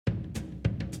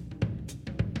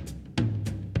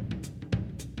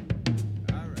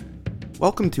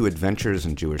Welcome to Adventures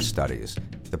in Jewish Studies,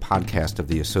 the podcast of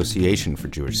the Association for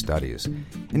Jewish Studies.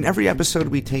 In every episode,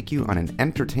 we take you on an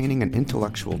entertaining and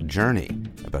intellectual journey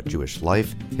about Jewish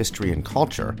life, history, and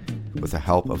culture with the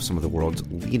help of some of the world's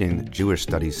leading Jewish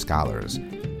studies scholars.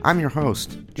 I'm your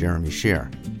host, Jeremy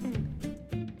Shear.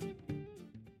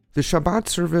 The Shabbat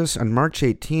service on March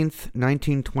 18th,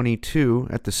 1922,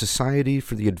 at the Society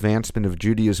for the Advancement of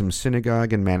Judaism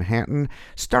Synagogue in Manhattan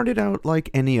started out like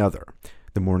any other.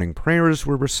 The morning prayers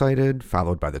were recited,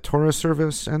 followed by the Torah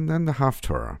service, and then the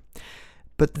Haftorah.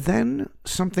 But then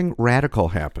something radical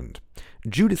happened.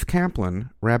 Judith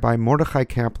Kaplan, Rabbi Mordechai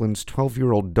Kaplan's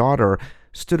 12-year-old daughter,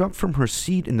 stood up from her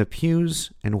seat in the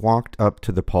pews and walked up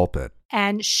to the pulpit.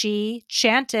 And she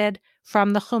chanted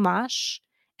from the Chumash,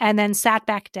 and then sat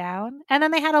back down, and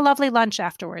then they had a lovely lunch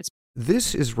afterwards.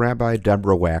 This is Rabbi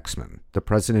Deborah Waxman, the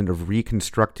president of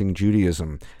Reconstructing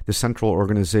Judaism, the central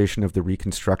organization of the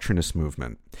Reconstructionist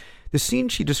movement. The scene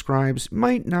she describes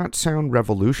might not sound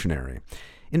revolutionary.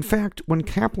 In fact, when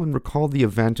Kaplan recalled the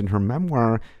event in her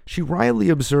memoir, she wryly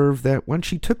observed that when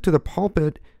she took to the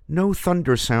pulpit, no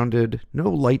thunder sounded, no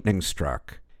lightning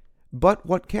struck. But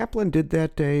what Kaplan did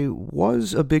that day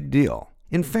was a big deal.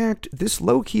 In fact, this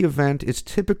low-key event is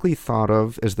typically thought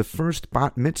of as the first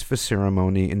bat mitzvah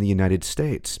ceremony in the United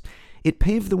States. It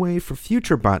paved the way for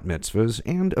future bat mitzvahs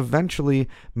and, eventually,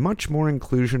 much more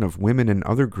inclusion of women and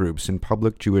other groups in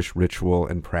public Jewish ritual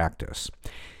and practice.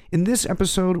 In this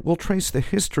episode, we'll trace the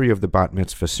history of the bat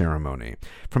mitzvah ceremony,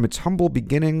 from its humble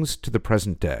beginnings to the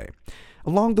present day.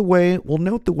 Along the way, we'll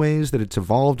note the ways that it's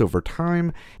evolved over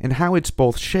time and how it's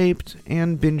both shaped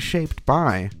and been shaped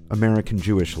by American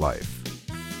Jewish life.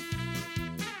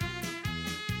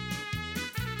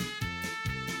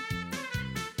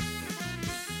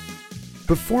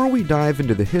 Before we dive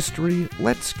into the history,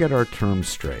 let's get our terms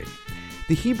straight.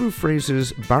 The Hebrew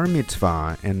phrases bar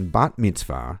mitzvah and bat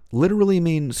mitzvah literally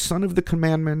mean son of the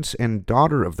commandments and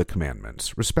daughter of the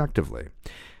commandments, respectively.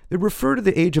 They refer to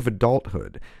the age of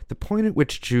adulthood, the point at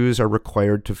which Jews are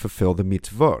required to fulfill the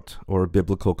mitzvot, or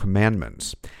biblical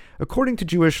commandments. According to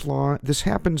Jewish law, this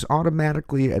happens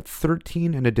automatically at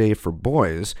 13 and a day for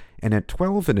boys and at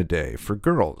 12 and a day for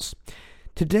girls.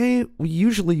 Today, we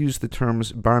usually use the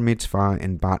terms bar mitzvah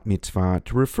and bat mitzvah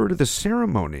to refer to the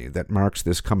ceremony that marks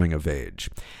this coming of age.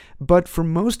 But for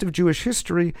most of Jewish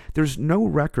history, there's no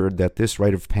record that this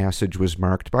rite of passage was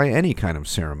marked by any kind of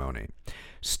ceremony.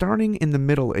 Starting in the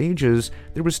Middle Ages,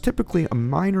 there was typically a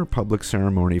minor public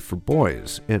ceremony for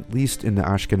boys, at least in the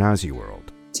Ashkenazi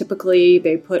world. Typically,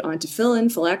 they put on tefillin,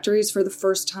 phylacteries for the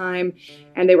first time,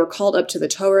 and they were called up to the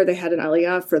Torah. They had an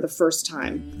aliyah for the first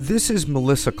time. This is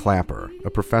Melissa Clapper, a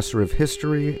professor of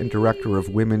history and director of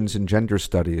women's and gender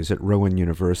studies at Rowan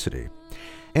University.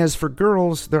 As for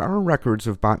girls, there are records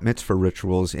of bat mitzvah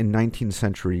rituals in 19th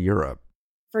century Europe.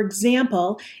 For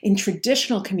example, in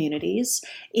traditional communities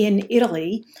in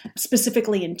Italy,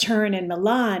 specifically in Turin and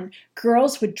Milan,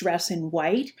 girls would dress in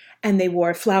white and they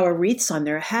wore flower wreaths on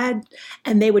their head,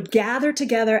 and they would gather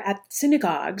together at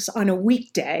synagogues on a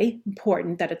weekday,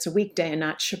 important that it's a weekday and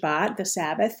not Shabbat, the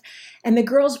Sabbath, and the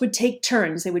girls would take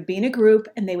turns. They would be in a group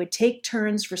and they would take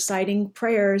turns reciting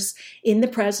prayers in the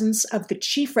presence of the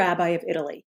chief rabbi of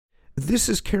Italy. This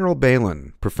is Carol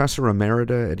Balin, Professor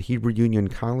Emerita at Hebrew Union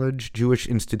College, Jewish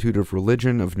Institute of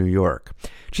Religion of New York.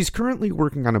 She's currently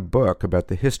working on a book about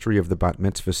the history of the bat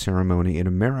mitzvah ceremony in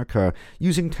America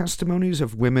using testimonies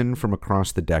of women from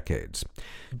across the decades.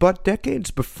 But decades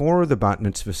before the bat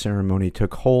mitzvah ceremony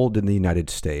took hold in the United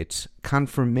States,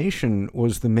 confirmation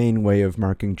was the main way of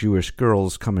marking Jewish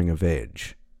girls coming of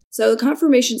age. So the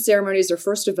confirmation ceremonies are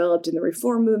first developed in the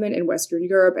Reform movement in Western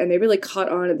Europe, and they really caught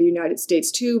on in the United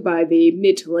States too by the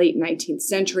mid to late 19th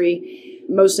century,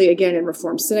 mostly again in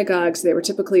Reform synagogues. They were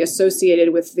typically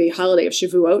associated with the holiday of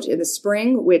Shavuot in the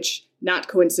spring, which not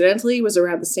coincidentally was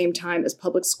around the same time as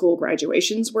public school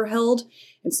graduations were held.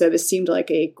 And so this seemed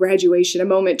like a graduation, a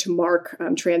moment to mark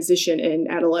transition in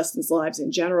adolescents' lives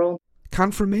in general.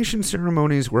 Confirmation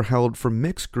ceremonies were held for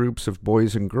mixed groups of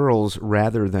boys and girls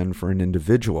rather than for an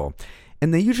individual,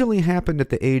 and they usually happened at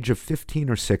the age of 15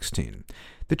 or 16.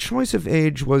 The choice of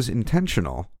age was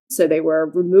intentional. So they were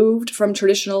removed from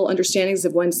traditional understandings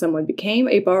of when someone became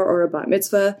a bar or a bat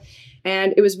mitzvah,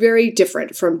 and it was very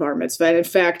different from bar mitzvah. And in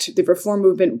fact, the Reform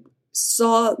movement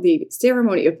saw the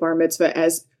ceremony of bar mitzvah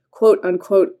as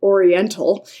quote-unquote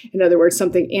oriental, in other words,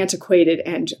 something antiquated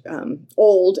and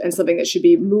old and something that should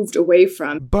be moved away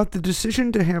from. But the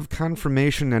decision to have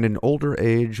confirmation at an older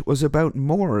age was about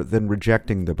more than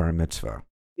rejecting the bar mitzvah.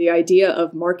 The idea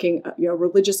of marking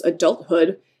religious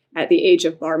adulthood at the age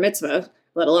of bar mitzvah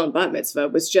let alone bat mitzvah,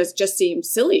 was just seemed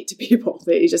silly to people.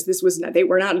 They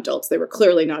were not adults. They were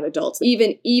clearly not adults.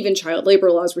 Even child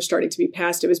labor laws were starting to be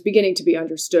passed. It was beginning to be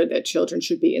understood that children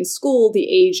should be in school. The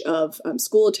age of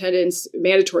school attendance,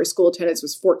 mandatory school attendance,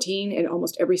 was 14 in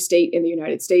almost every state in the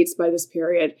United States by this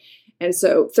period. And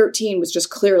so 13 was just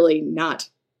clearly not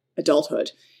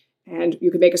adulthood. And you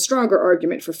could make a stronger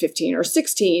argument for 15 or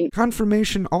 16.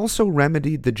 Confirmation also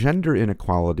remedied the gender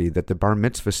inequality that the bar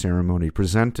mitzvah ceremony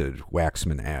presented,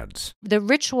 Waxman adds. The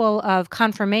ritual of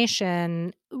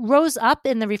confirmation rose up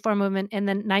in the reform movement in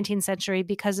the 19th century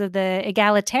because of the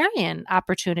egalitarian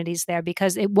opportunities there,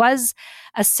 because it was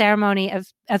a ceremony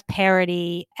of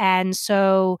parity. And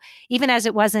so even as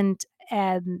it wasn't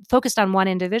focused on one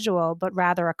individual, but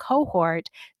rather a cohort,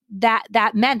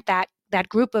 that meant that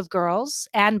group of girls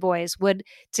and boys would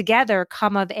together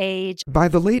come of age. By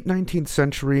the late 19th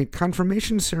century,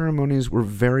 confirmation ceremonies were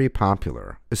very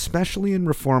popular, especially in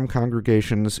Reform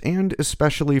congregations and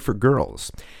especially for girls.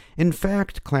 In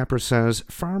fact, Clapper says,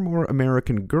 far more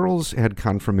American girls had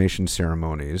confirmation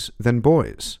ceremonies than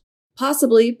boys.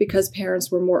 Possibly because parents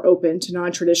were more open to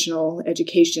non-traditional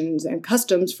educations and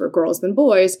customs for girls than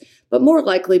boys, but more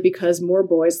likely because more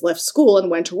boys left school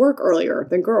and went to work earlier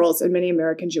than girls in many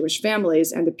American Jewish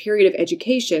families, and the period of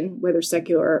education, whether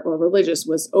secular or religious,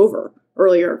 was over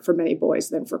earlier for many boys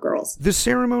than for girls. The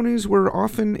ceremonies were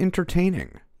often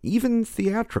entertaining, even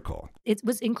theatrical. It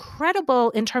was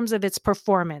incredible in terms of its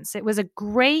performance. It was a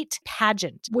great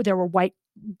pageant. There were white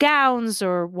gowns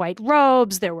or white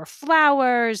robes, there were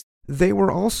flowers. They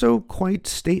were also quite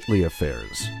stately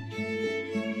affairs.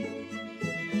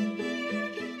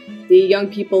 The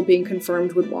young people being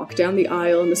confirmed would walk down the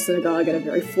aisle in the synagogue in a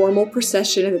very formal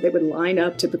procession, and they would line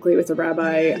up typically with the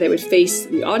rabbi. They would face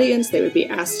the audience. They would be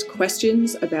asked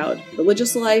questions about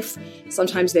religious life.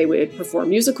 Sometimes they would perform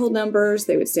musical numbers.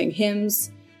 They would sing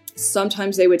hymns.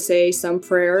 Sometimes they would say some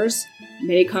prayers.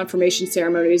 Many confirmation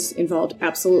ceremonies involved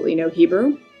absolutely no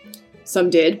Hebrew. Some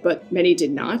did, but many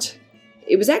did not.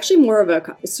 It was actually more of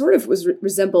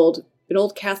resembled an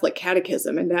old Catholic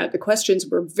catechism in that the questions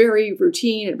were very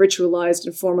routine and ritualized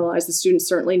and formalized. The students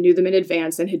certainly knew them in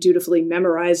advance and had dutifully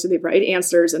memorized the right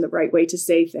answers and the right way to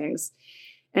say things.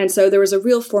 And so there was a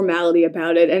real formality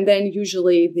about it. And then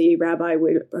usually the rabbi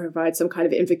would provide some kind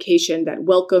of invocation that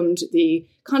welcomed the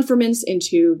confirmants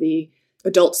into the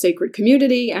adult sacred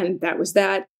community, and that was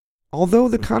that. Although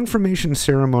the confirmation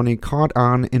ceremony caught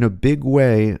on in a big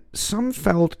way, some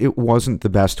felt it wasn't the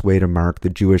best way to mark the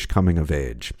Jewish coming of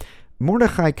age.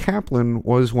 Mordechai Kaplan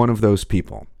was one of those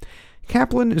people.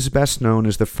 Kaplan is best known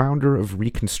as the founder of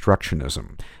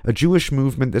Reconstructionism, a Jewish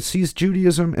movement that sees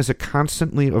Judaism as a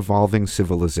constantly evolving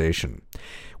civilization.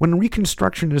 When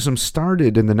Reconstructionism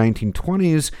started in the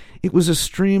 1920s, it was a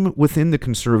stream within the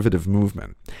conservative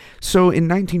movement. So in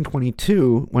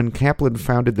 1922, when Kaplan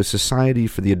founded the Society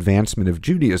for the Advancement of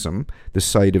Judaism, the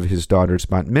site of his daughter's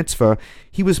bat mitzvah,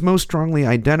 he was most strongly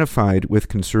identified with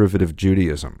conservative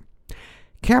Judaism.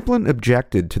 Kaplan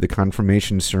objected to the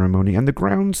confirmation ceremony on the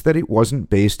grounds that it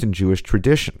wasn't based in Jewish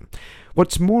tradition.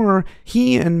 What's more,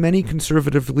 he and many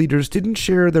conservative leaders didn't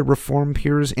share their Reform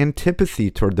peers' antipathy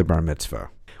toward the bar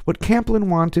mitzvah. What Kaplan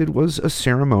wanted was a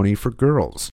ceremony for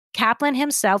girls. Kaplan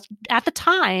himself, at the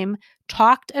time,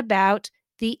 talked about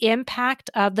the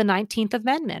impact of the 19th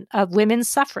Amendment, of women's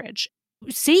suffrage.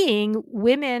 Seeing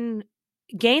women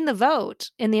gain the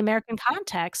vote in the American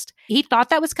context, he thought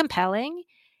that was compelling.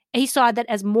 He saw that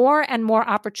as more and more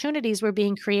opportunities were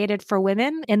being created for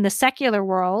women in the secular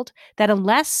world, that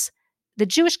unless the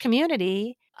Jewish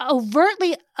community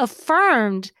overtly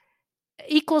affirmed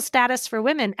equal status for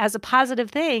women as a positive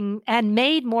thing and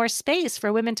made more space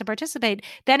for women to participate,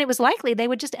 then it was likely they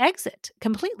would just exit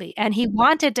completely. And he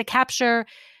wanted to capture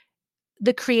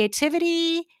the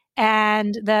creativity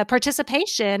and the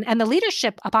participation and the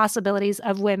leadership possibilities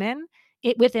of women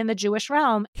within the Jewish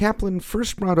realm. Kaplan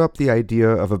first brought up the idea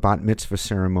of a bat mitzvah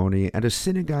ceremony at a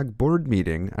synagogue board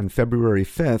meeting on February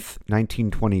 5th,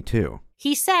 1922.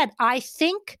 He said, I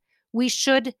think we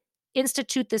should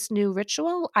institute this new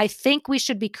ritual. I think we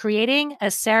should be creating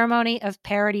a ceremony of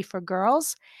parity for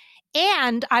girls.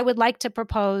 And I would like to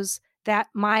propose that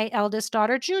my eldest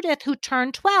daughter, Judith, who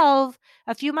turned 12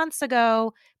 a few months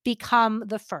ago, become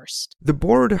the first. The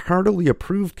board heartily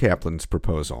approved Kaplan's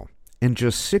proposal. And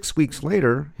just 6 weeks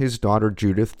later, his daughter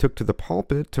Judith took to the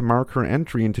pulpit to mark her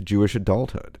entry into Jewish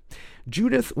adulthood.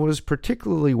 Judith was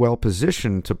particularly well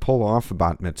positioned to pull off a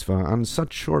bat mitzvah on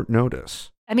such short notice.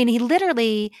 I mean, he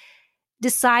literally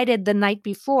decided the night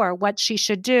before what she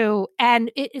should do.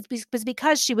 And it was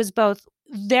because she was both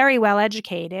very well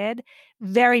educated,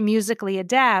 very musically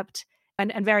adept,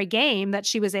 and very game that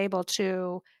she was able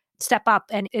to step up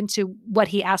and into what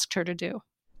he asked her to do.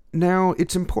 Now,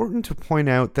 it's important to point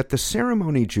out that the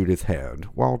ceremony Judith had,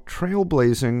 while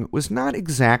trailblazing, was not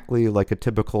exactly like a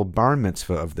typical bar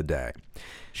mitzvah of the day.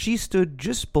 She stood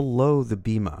just below the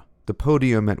bima, the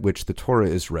podium at which the Torah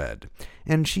is read,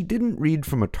 and she didn't read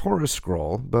from a Torah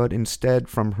scroll, but instead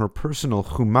from her personal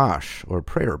chumash, or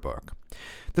prayer book.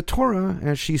 The Torah,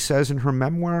 as she says in her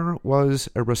memoir, was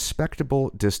a respectable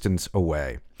distance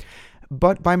away.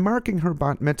 But by marking her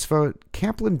bat mitzvah,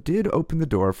 Kaplan did open the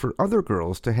door for other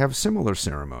girls to have similar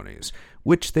ceremonies,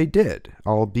 which they did,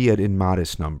 albeit in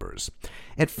modest numbers.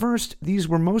 At first, these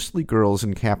were mostly girls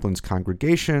in Kaplan's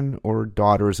congregation or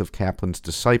daughters of Kaplan's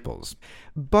disciples.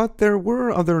 But there were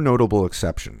other notable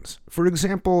exceptions. For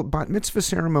example, bat mitzvah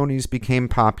ceremonies became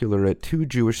popular at 2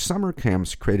 Jewish summer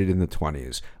camps created in the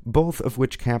 1920s, both of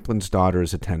which Kaplan's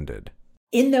daughters attended.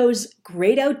 In those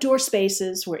great outdoor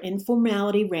spaces where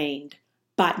informality reigned,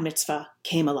 bat mitzvah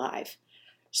came alive.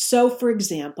 So, for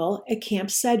example, at Camp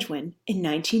Sedgwin in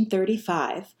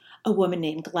 1935, a woman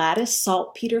named Gladys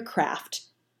Saltpeter Kraft,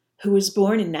 who was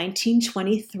born in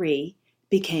 1923,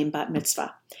 became bat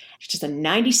mitzvah. She's a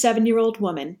 97-year-old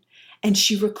woman, and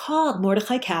she recalled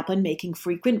Mordechai Kaplan making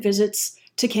frequent visits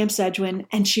to Camp Sedgwin,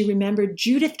 and she remembered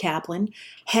Judith Kaplan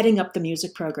heading up the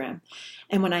music program.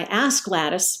 And when I asked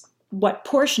Gladys what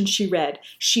portion she read,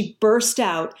 she burst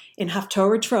out in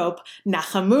Haftorah trope,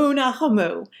 Nachamu,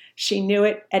 Nachamu. She knew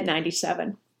it at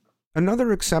 97.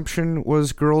 Another exception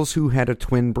was girls who had a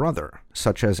twin brother,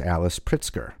 such as Alice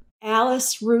Pritzker.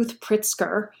 Alice Ruth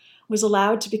Pritzker was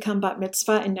allowed to become bat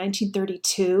mitzvah in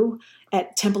 1932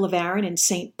 at Temple of Aaron in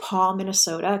St. Paul,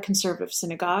 Minnesota, a conservative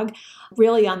synagogue,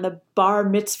 really on the bar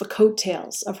mitzvah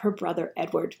coattails of her brother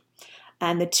Edward.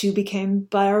 And the two became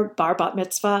bar bat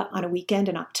mitzvah on a weekend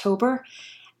in October.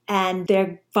 And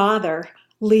their father,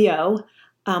 Leo,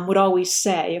 would always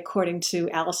say, according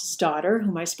to Alice's daughter,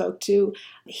 whom I spoke to,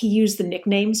 he used the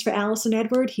nicknames for Alice and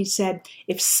Edward. He said,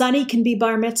 if Sonny can be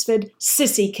bar mitzvahed,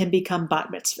 Sissy can become bat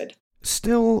mitzvahed.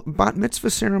 Still, bat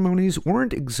mitzvah ceremonies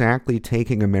weren't exactly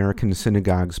taking American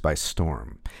synagogues by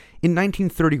storm. In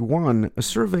 1931, a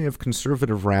survey of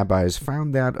conservative rabbis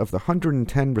found that of the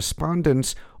 110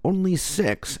 respondents, only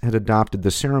 6 had adopted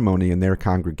the ceremony in their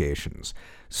congregations.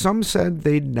 Some said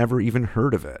they'd never even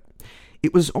heard of it.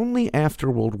 It was only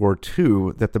after World War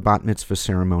II that the bat mitzvah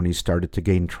ceremony started to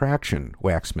gain traction,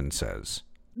 Waxman says.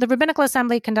 The Rabbinical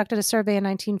Assembly conducted a survey in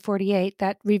 1948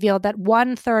 that revealed that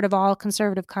 1/3 of all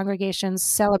conservative congregations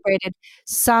celebrated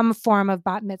some form of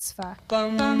bat mitzvah.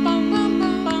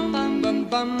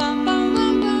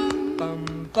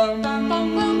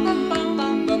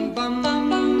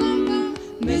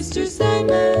 Mr.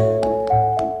 Sandman.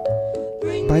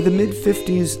 By the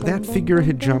mid-50s, that figure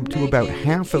had jumped to about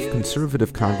half of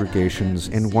conservative congregations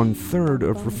and 1/3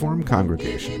 of Reform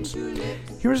congregations.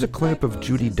 Here's a clip of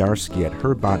Judy Darsky at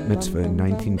her bat mitzvah in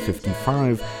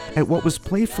 1955 at what was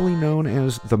playfully known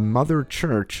as the Mother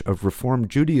Church of Reform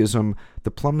Judaism,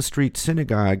 the Plum Street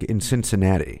Synagogue in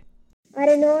Cincinnati.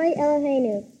 Adonai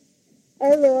Eloheinu,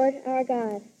 O Lord, our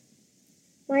God.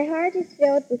 My heart is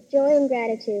filled with joy and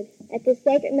gratitude at this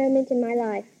sacred moment in my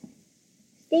life.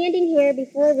 Standing here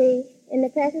before Thee, in the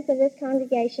presence of this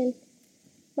congregation,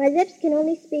 my lips can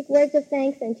only speak words of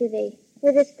thanks unto Thee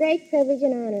for this great privilege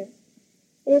and honor.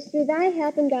 It is through Thy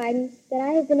help and guidance that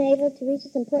I have been able to reach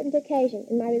this important occasion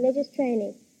in my religious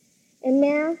training. And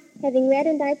now, having read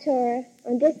in Thy Torah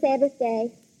on this Sabbath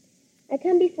day, I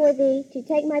come before Thee to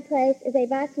take my place as a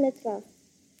bat mitzvah,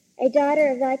 a daughter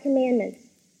of Thy commandments.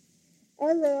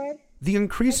 O Lord, the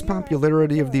increased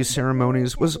popularity of these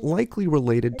ceremonies was likely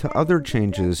related to other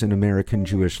changes in American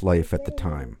Jewish life at the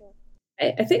time.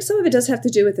 I think some of it does have to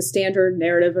do with the standard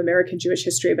narrative of American Jewish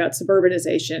history about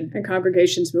suburbanization and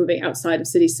congregations moving outside of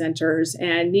city centers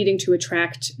and needing to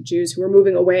attract Jews who were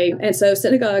moving away. And so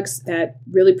synagogues that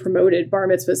really promoted bar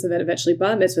mitzvahs and then eventually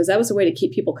bat mitzvahs, that was a way to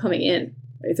keep people coming in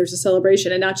if there's a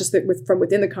celebration, and not just from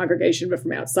within the congregation, but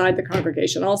from outside the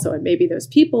congregation also. And maybe those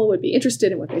people would be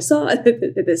interested in what they saw at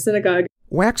the synagogue.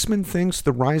 Waxman thinks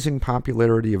the rising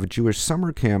popularity of Jewish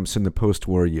summer camps in the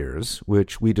post-war years,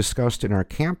 which we discussed in our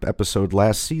camp episode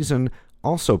last season,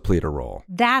 also played a role.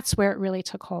 That's where it really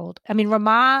took hold. I mean,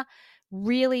 Ramah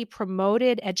really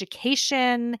promoted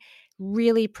education,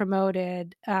 really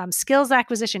promoted skills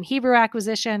acquisition, Hebrew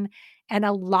acquisition, and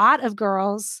a lot of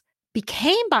girls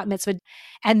became bat mitzvah,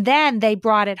 and then they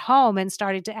brought it home and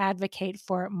started to advocate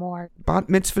for it more. Bat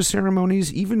mitzvah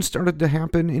ceremonies even started to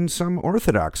happen in some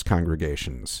Orthodox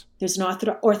congregations. There's an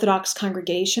Orthodox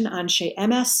congregation, Anshe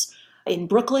Emes, in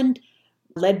Brooklyn,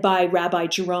 led by Rabbi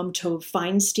Jerome Tov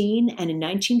Feinstein. And in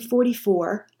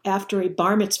 1944, after a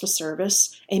bar mitzvah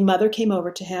service, a mother came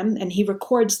over to him, and he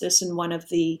records this in one of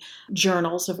the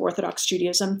journals of Orthodox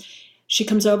Judaism. She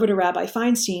comes over to Rabbi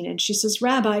Feinstein and she says,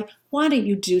 "Rabbi, why don't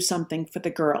you do something for the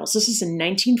girls?" This is in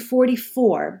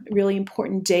 1944, a really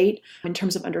important date in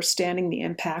terms of understanding the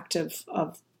impact of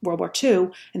World War II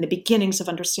and the beginnings of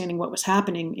understanding what was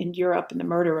happening in Europe and the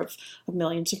murder of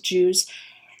millions of Jews.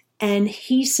 And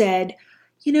he said,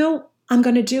 I'm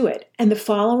going to do it. And the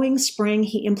following spring,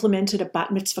 he implemented a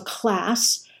bat mitzvah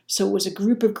class. So it was a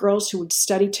group of girls who would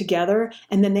study together,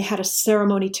 and then they had a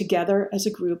ceremony together as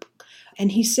a group.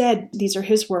 And he said, these are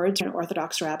his words, an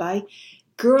Orthodox rabbi,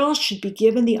 "Girls should be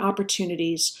given the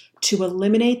opportunities to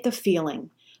eliminate the feeling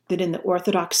that in the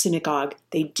Orthodox synagogue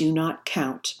they do not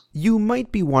count." You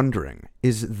might be wondering,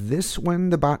 is this when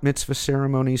the bat mitzvah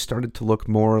ceremony started to look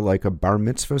more like a bar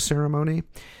mitzvah ceremony?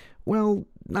 Well,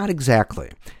 not exactly.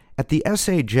 At the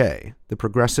SAJ, the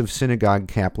progressive synagogue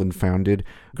Kaplan founded,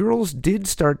 girls did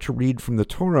start to read from the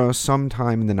Torah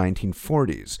sometime in the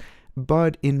 1940s.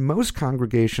 But in most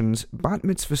congregations, bat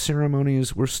mitzvah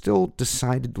ceremonies were still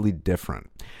decidedly different.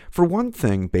 For one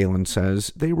thing, Balin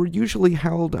says, they were usually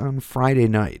held on Friday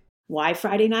night. Why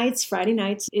Friday nights? Friday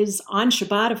nights is on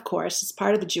Shabbat, of course. It's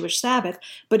part of the Jewish Sabbath,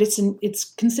 but it's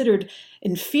considered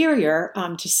inferior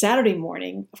to Saturday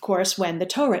morning, of course, when the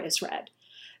Torah is read.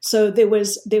 So it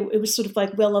was sort of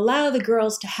like, we'll allow the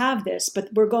girls to have this, but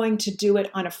we're going to do it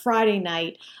on a Friday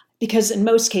night, because in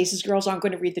most cases, girls aren't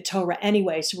going to read the Torah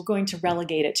anyway, so we're going to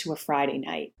relegate it to a Friday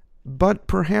night. But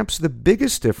perhaps the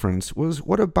biggest difference was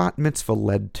what a bat mitzvah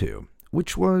led to,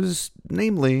 which was,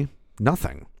 namely,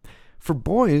 nothing. For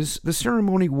boys, the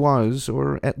ceremony was,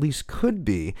 or at least could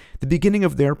be, the beginning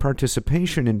of their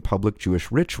participation in public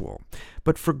Jewish ritual.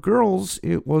 But for girls,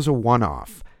 it was a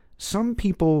one-off. Some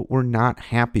people were not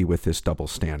happy with this double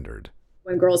standard.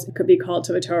 When girls could be called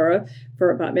to a Torah for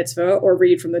a bat mitzvah or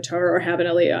read from the Torah or have an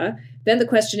aliyah, then the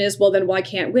question is, well, then why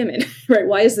can't women, right?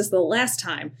 Why is this the last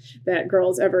time that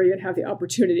girls ever even have the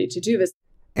opportunity to do this?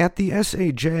 At the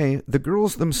SAJ, the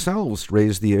girls themselves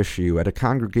raised the issue at a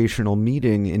congregational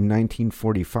meeting in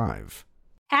 1945.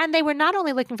 And they were not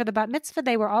only looking for the bat mitzvah,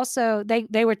 they were also,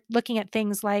 they were looking at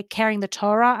things like carrying the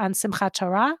Torah on Simchat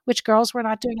Torah, which girls were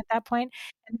not doing at that point.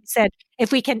 And said,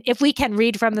 if we can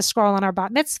read from the scroll on our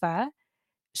bat mitzvah,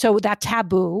 so that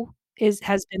taboo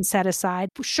has been set aside.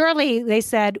 Surely, they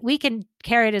said, we can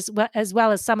carry it as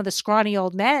well as some of the scrawny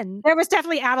old men. There was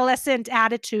definitely adolescent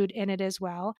attitude in it as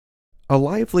well. A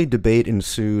lively debate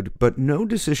ensued, but no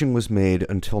decision was made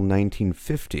until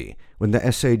 1950, when the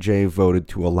SAJ voted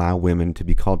to allow women to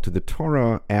be called to the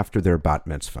Torah after their bat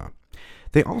mitzvah.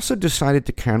 They also decided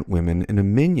to count women in a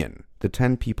minyan, the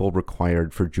 10 people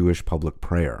required for Jewish public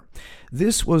prayer.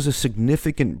 This was a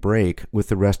significant break with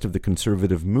the rest of the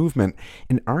conservative movement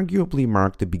and arguably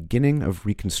marked the beginning of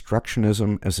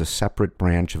Reconstructionism as a separate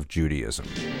branch of Judaism.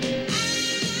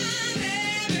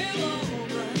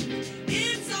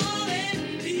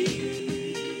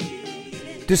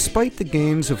 Despite the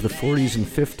gains of the 40s and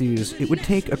 50s, it would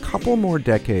take a couple more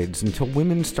decades until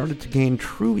women started to gain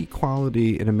true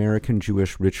equality in American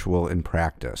Jewish ritual and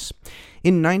practice.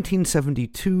 In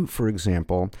 1972, for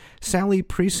example, Sally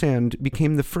Priesand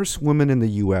became the first woman in the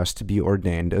U.S. to be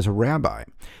ordained as a rabbi.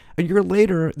 A year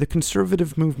later, the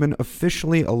conservative movement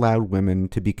officially allowed women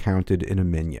to be counted in a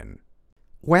minyan.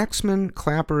 Waxman,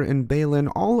 Clapper, and Balin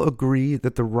all agree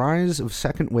that the rise of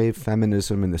second-wave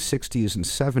feminism in the 60s and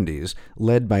 70s,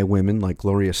 led by women like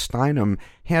Gloria Steinem,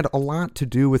 had a lot to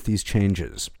do with these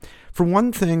changes. For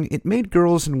one thing, it made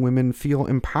girls and women feel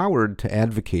empowered to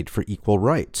advocate for equal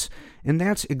rights, and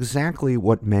that's exactly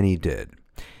what many did.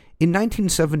 In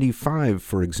 1975,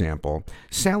 for example,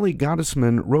 Sally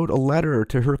Gottesman wrote a letter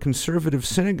to her conservative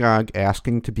synagogue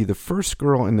asking to be the first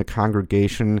girl in the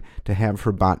congregation to have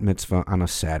her bat mitzvah on a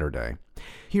Saturday.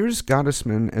 Here's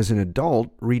Gottesman as an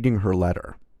adult reading her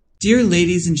letter. Dear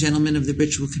ladies and gentlemen of the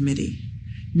Ritual Committee,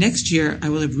 next year I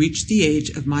will have reached the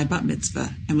age of my bat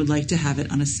mitzvah and would like to have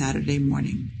it on a Saturday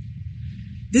morning.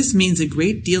 This means a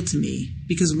great deal to me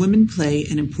because women play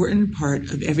an important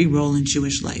part of every role in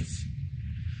Jewish life.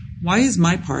 Why is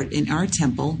my part in our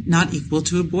temple not equal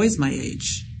to a boy's my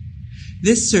age?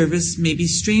 This service may be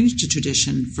strange to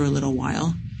tradition for a little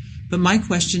while, but my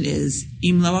question is,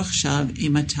 Im lo achshav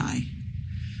imatai.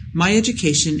 My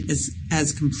education is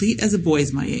as complete as a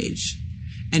boy's my age,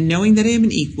 and knowing that I am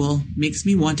an equal makes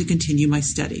me want to continue my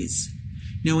studies.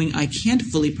 Knowing I can't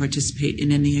fully participate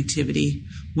in any activity,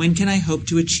 when can I hope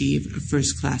to achieve a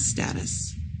first-class status?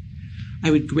 I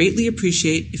would greatly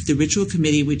appreciate if the Ritual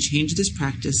Committee would change this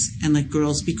practice and let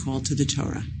girls be called to the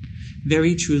Torah.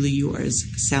 Very truly yours,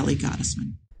 Sally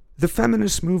Gottesman. The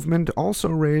feminist movement also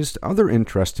raised other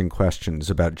interesting questions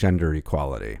about gender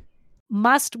equality.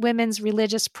 Must women's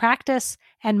religious practice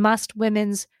and must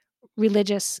women's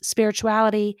religious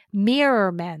spirituality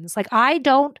mirror men's?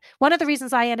 One of the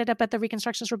reasons I ended up at the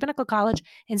Reconstructionist Rabbinical College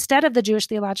instead of the Jewish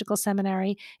Theological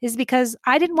Seminary is because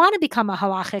I didn't want to become a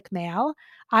halachic male.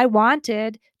 I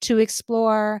wanted to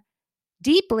explore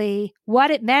deeply what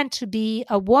it meant to be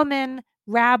a woman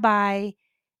rabbi,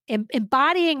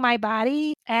 embodying my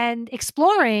body and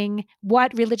exploring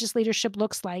what religious leadership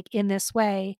looks like in this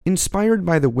way. Inspired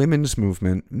by the women's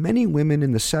movement, many women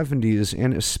in the 70s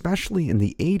and especially in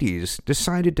the 80s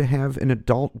decided to have an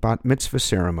adult bat mitzvah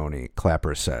ceremony,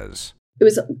 Clapper says. It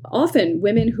was often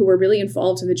women who were really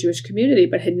involved in the Jewish community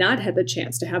but had not had the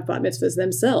chance to have bat mitzvahs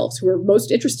themselves who were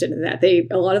most interested in that.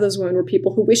 A lot of those women were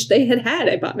people who wished they had had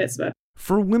a bat mitzvah.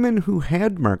 For women who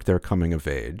had marked their coming of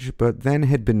age, but then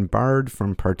had been barred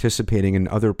from participating in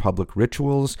other public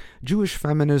rituals, Jewish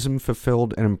feminism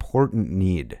fulfilled an important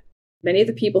need. Many of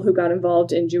the people who got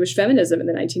involved in Jewish feminism in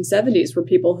the 1970s were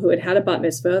people who had had a bat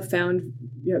mitzvah, found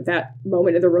that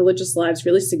moment of their religious lives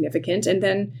really significant, and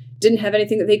then didn't have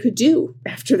anything that they could do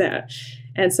after that.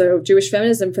 And so Jewish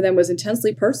feminism for them was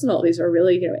intensely personal. These are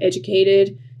really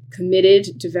educated,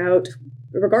 committed, devout,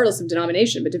 regardless of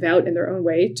denomination, but devout in their own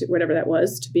way to whatever that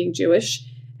was, to being Jewish.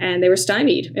 And they were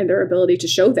stymied in their ability to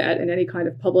show that in any kind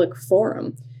of public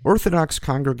forum. Orthodox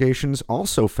congregations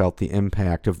also felt the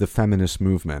impact of the feminist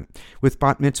movement, with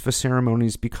bat mitzvah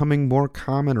ceremonies becoming more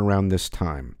common around this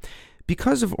time.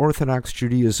 Because of Orthodox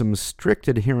Judaism's strict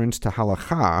adherence to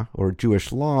halakha, or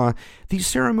Jewish law, these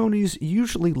ceremonies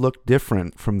usually look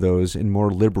different from those in more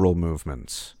liberal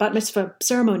movements. Bat mitzvah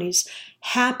ceremonies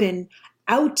happen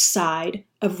outside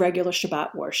of regular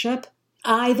Shabbat worship,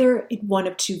 either in one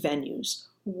of two venues.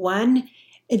 One,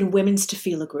 in a women's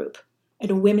tefillah group,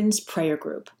 and a women's prayer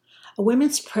group. A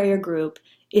women's prayer group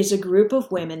is a group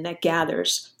of women that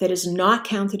gathers that is not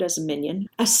counted as a minyan.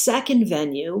 A second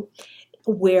venue,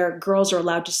 where girls are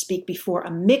allowed to speak before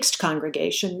a mixed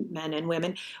congregation, men and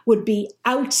women, would be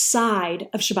outside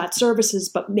of Shabbat services,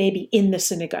 but maybe in the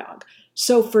synagogue.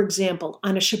 So, for example,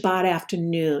 on a Shabbat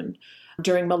afternoon,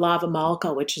 during Malava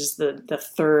Malka, which is the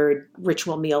third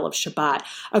ritual meal of Shabbat,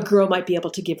 a girl might be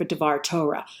able to give a Devar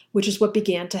Torah, which is what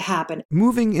began to happen.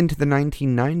 Moving into the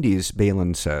 1990s,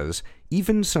 Balin says,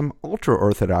 even some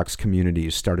ultra-Orthodox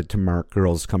communities started to mark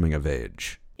girls' coming of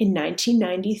age. In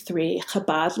 1993,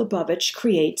 Chabad Lubavitch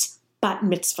creates bat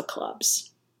mitzvah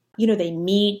clubs. They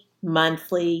meet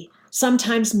monthly.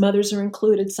 Sometimes mothers are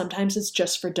included. Sometimes it's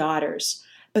just for daughters.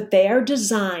 But they are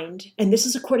designed, and this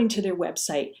is according to their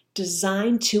website,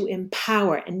 designed to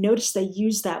empower. And notice they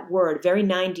use that word, very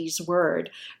 90s word,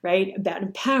 right, about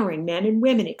empowering men and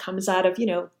women. It comes out of,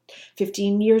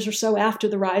 15 years or so after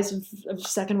the rise of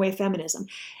second wave feminism.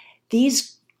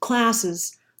 These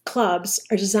clubs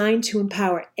are designed to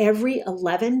empower every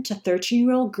 11 to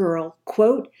 13-year-old girl,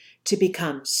 quote, to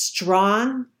become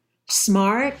strong,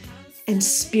 smart, and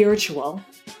spiritual,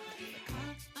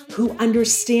 who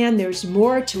understand there's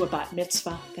more to a bat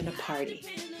mitzvah than a party.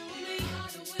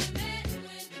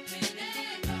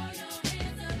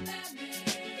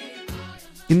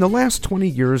 In the last 20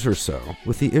 years or so,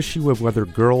 with the issue of whether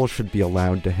girls should be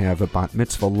allowed to have a bat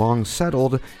mitzvah long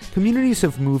settled, communities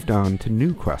have moved on to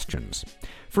new questions.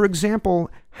 For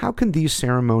example, how can these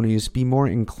ceremonies be more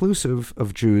inclusive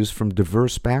of Jews from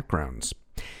diverse backgrounds?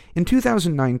 In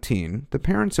 2019, the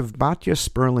parents of Batya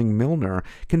Sperling Milner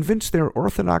convinced their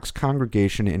Orthodox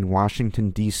congregation in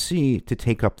Washington, D.C. to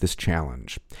take up this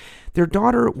challenge. Their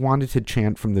daughter wanted to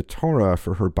chant from the Torah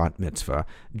for her bat mitzvah,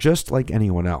 just like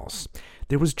anyone else.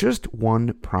 There was just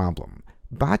one problem.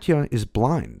 Batya is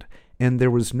blind, and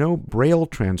there was no Braille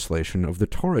translation of the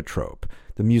Torah trope,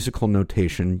 the musical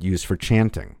notation used for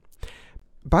chanting.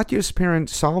 Batya's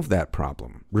parents solved that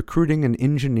problem, recruiting an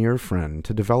engineer friend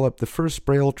to develop the first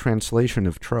Braille translation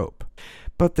of trope.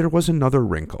 But there was another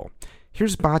wrinkle.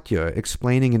 Here's Batya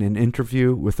explaining in an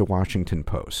interview with the Washington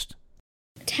Post.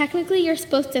 Technically, you're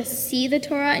supposed to see the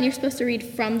Torah and you're supposed to read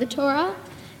from the Torah,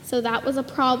 so that was a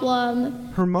problem.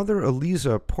 Her mother,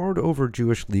 Eliza, pored over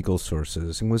Jewish legal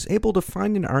sources and was able to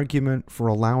find an argument for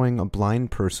allowing a blind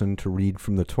person to read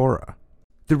from the Torah.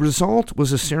 The result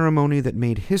was a ceremony that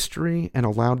made history and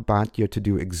allowed Batya to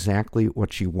do exactly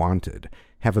what she wanted,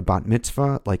 have a bat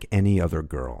mitzvah like any other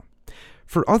girl.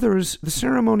 For others, the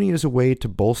ceremony is a way to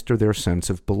bolster their sense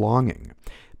of belonging.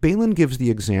 Balin gives the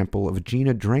example of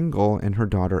Gina Drengel and her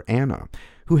daughter Anna,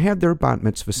 who had their bat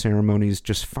mitzvah ceremonies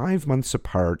just 5 months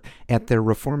apart at their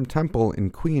Reform Temple in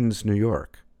Queens, New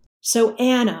York. So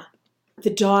Anna, the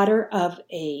daughter of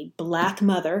a black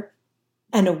mother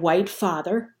and a white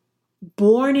father,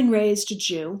 born and raised a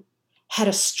Jew, had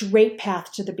a straight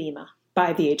path to the Bima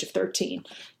by the age of 13.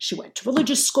 She went to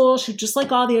religious school. She was just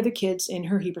like all the other kids in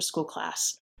her Hebrew school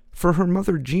class. For her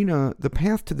mother, Gina, the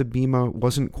path to the Bima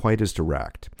wasn't quite as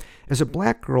direct. As a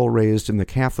black girl raised in the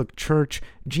Catholic Church,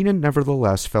 Gina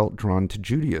nevertheless felt drawn to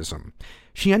Judaism.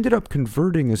 She ended up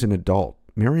converting as an adult,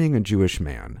 marrying a Jewish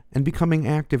man, and becoming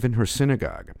active in her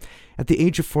synagogue. At the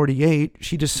age of 48,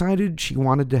 she decided she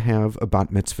wanted to have a bat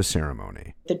mitzvah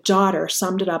ceremony. The daughter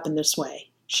summed it up in this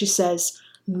way. She says,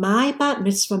 "My bat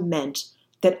mitzvah meant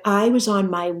that I was on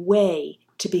my way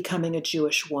to becoming a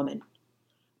Jewish woman.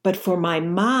 But for my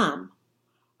mom,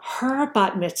 her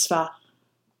bat mitzvah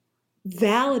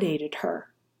validated her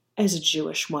as a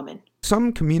Jewish woman."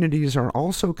 Some communities are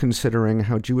also considering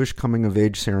how Jewish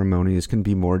coming-of-age ceremonies can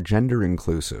be more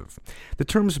gender-inclusive. The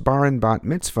terms bar and bat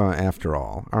mitzvah, after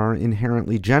all, are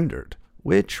inherently gendered,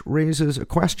 which raises a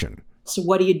question. So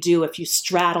what do you do if you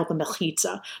straddle the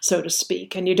mechitza, so to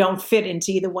speak, and you don't fit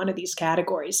into either one of these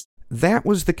categories? That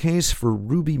was the case for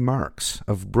Ruby Marks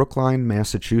of Brookline,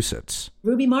 Massachusetts.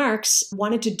 Ruby Marks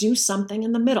wanted to do something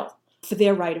in the middle for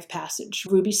their rite of passage.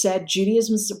 Ruby said,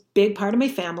 Judaism is a big part of my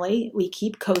family. We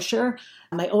keep kosher.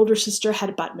 My older sister had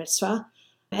a bat mitzvah,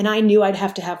 and I knew I'd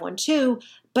have to have one too,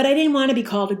 but I didn't want to be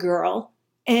called a girl,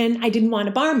 and I didn't want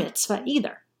a bar mitzvah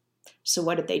either. So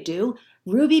what did they do?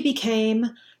 Ruby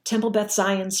became Temple Beth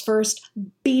Zion's first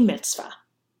B mitzvah.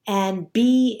 And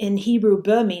B in Hebrew,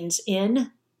 B means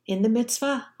in the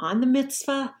mitzvah, on the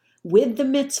mitzvah, with the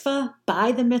mitzvah,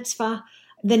 by the mitzvah.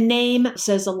 The name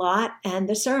says a lot, and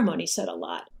the ceremony said a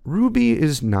lot. Ruby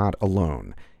is not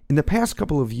alone. In the past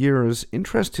couple of years,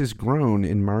 interest has grown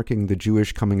in marking the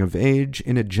Jewish coming of age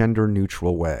in a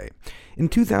gender-neutral way. In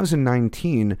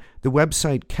 2019, the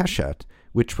website Keshet,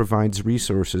 which provides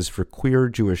resources for queer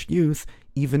Jewish youth,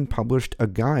 even published a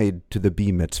guide to the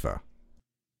B mitzvah.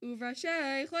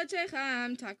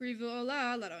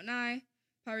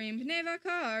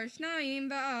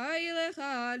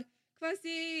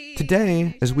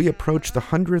 Today, as we approach the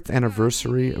 100th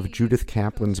anniversary of Judith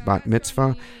Kaplan's bat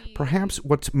mitzvah, perhaps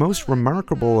what's most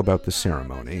remarkable about the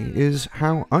ceremony is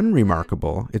how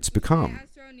unremarkable it's become.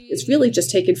 It's really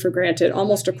just taken for granted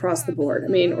almost across the board. I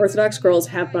mean, Orthodox girls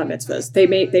have bat mitzvahs.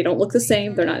 They don't look the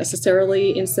same. They're not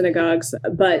necessarily in synagogues,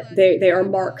 but they are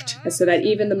marked so that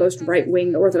even the most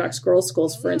right-wing Orthodox girls'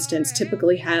 schools, for instance,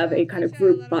 typically have a kind of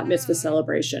group bat mitzvah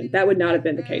celebration. That would not have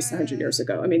been the case 100 years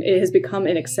ago. I mean, it has become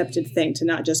an accepted thing to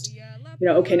not just,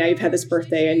 okay, now you've had this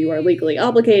birthday and you are legally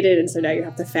obligated, and so now you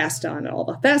have to fast on all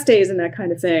the fast days and that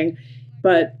kind of thing,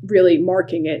 but really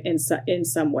marking it in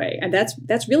some way. And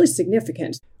that's really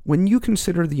significant. When you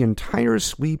consider the entire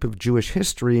sweep of Jewish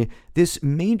history, this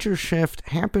major shift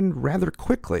happened rather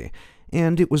quickly,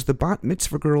 and it was the bat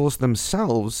mitzvah girls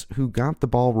themselves who got the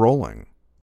ball rolling.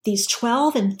 These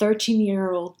 12 and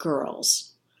 13-year-old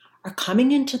girls are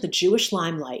coming into the Jewish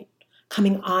limelight,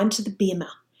 coming onto the Bima,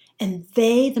 and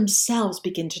they themselves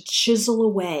begin to chisel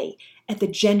away at the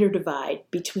gender divide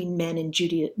between men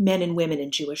and women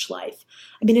in Jewish life.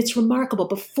 I mean, it's remarkable.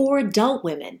 Before adult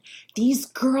women, these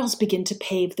girls begin to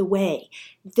pave the way.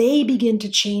 They begin to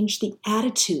change the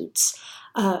attitudes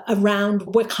around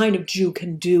what kind of Jew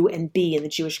can do and be in the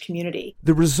Jewish community.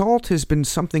 The result has been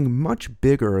something much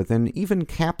bigger than even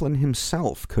Kaplan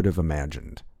himself could have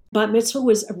imagined. Bat mitzvah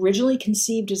was originally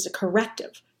conceived as a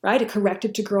corrective, right? A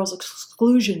corrective to girls'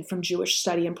 exclusion from Jewish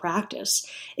study and practice.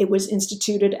 It was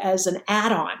instituted as an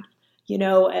add-on.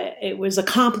 It was a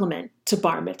complement to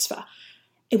bar mitzvah.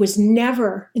 It was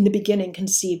never, in the beginning,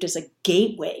 conceived as a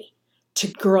gateway to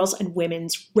girls' and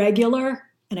women's regular,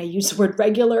 and I use the word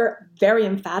regular very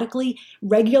emphatically,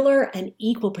 regular and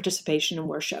equal participation in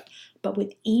worship. But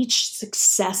with each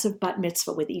successive bat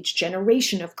mitzvah, with each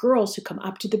generation of girls who come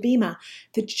up to the Bima,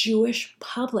 the Jewish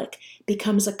public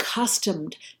becomes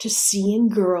accustomed to seeing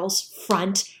girls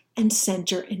front and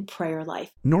center in prayer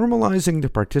life. Normalizing the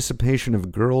participation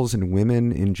of girls and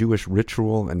women in Jewish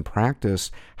ritual and practice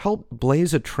helped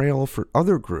blaze a trail for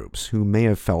other groups who may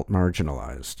have felt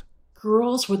marginalized.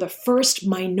 Girls were the first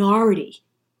minority,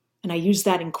 and I use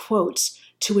that in quotes,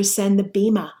 to ascend the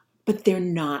Bima, but they're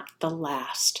not the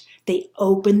last. They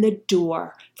open the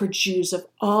door for Jews of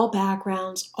all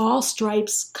backgrounds, all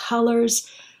stripes, colors,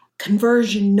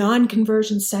 conversion,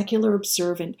 non-conversion, secular,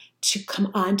 observant, to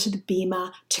come onto the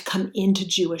Bima, to come into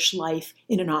Jewish life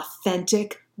in an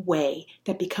authentic way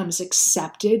that becomes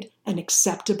accepted and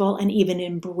acceptable and even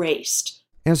embraced.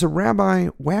 As a rabbi,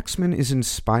 Waxman is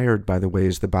inspired by the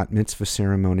ways the bat mitzvah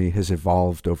ceremony has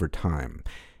evolved over time.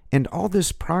 And all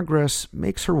this progress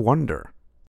makes her wonder,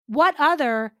 what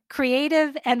other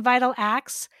creative and vital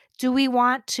acts do we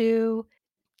want to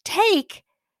take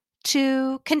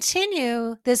to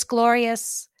continue this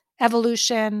glorious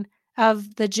evolution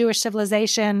of the Jewish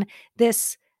civilization,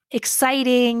 this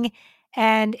exciting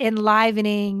and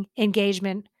enlivening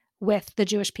engagement with the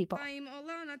Jewish people.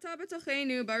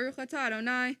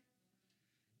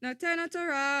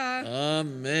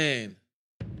 Amen.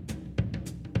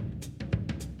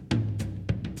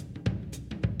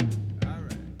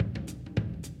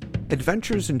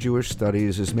 Adventures in Jewish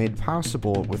Studies is made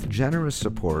possible with generous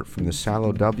support from the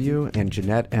Salo W. and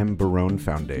Jeanette M. Barone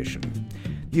Foundation.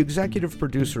 The executive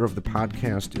producer of the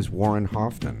podcast is Warren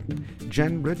Hoffman.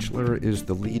 Jen Richler is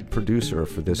the lead producer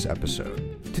for this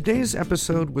episode. Today's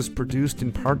episode was produced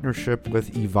in partnership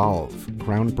with Evolve,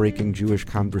 Groundbreaking Jewish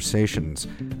Conversations,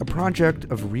 a project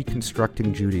of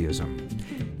reconstructing Judaism.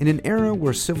 In an era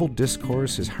where civil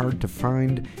discourse is hard to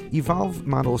find, Evolve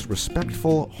models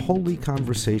respectful, holy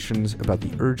conversations about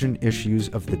the urgent issues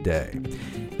of the day.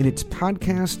 In its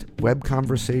podcast, web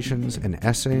conversations, and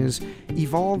essays,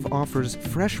 Evolve offers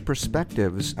fresh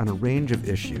perspectives on a range of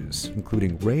issues,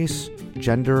 including race,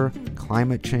 gender,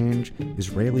 climate change,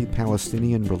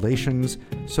 Israeli-Palestinian relations,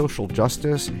 social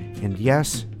justice, and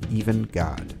yes, even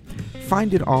God.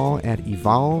 Find it all at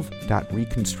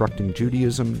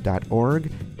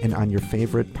evolve.reconstructingjudaism.org and on your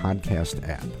favorite podcast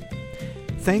app.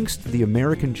 Thanks to the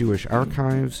American Jewish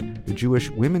Archives, the Jewish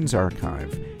Women's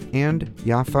Archive, and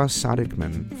Yafa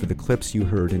Sadikman for the clips you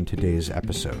heard in today's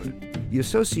episode. The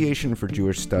Association for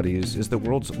Jewish Studies is the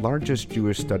world's largest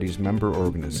Jewish studies member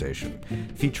organization,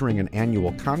 featuring an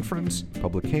annual conference,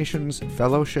 publications,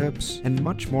 fellowships, and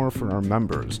much more for our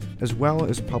members, as well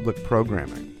as public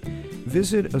programming.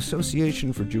 Visit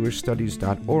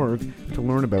associationforjewishstudies.org to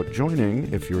learn about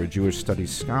joining if you're a Jewish Studies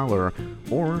scholar,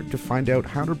 or to find out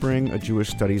how to bring a Jewish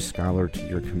Studies scholar to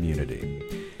your community.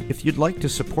 If you'd like to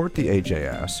support the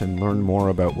AJS and learn more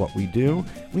about what we do,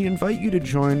 we invite you to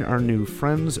join our new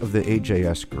Friends of the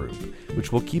AJS group,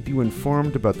 which will keep you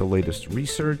informed about the latest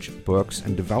research, books,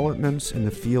 and developments in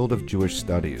the field of Jewish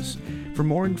studies. For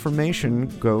more information,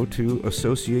 go to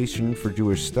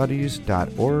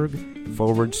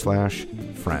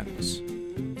associationforjewishstudies.org/friends.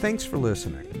 Thanks for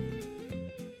listening.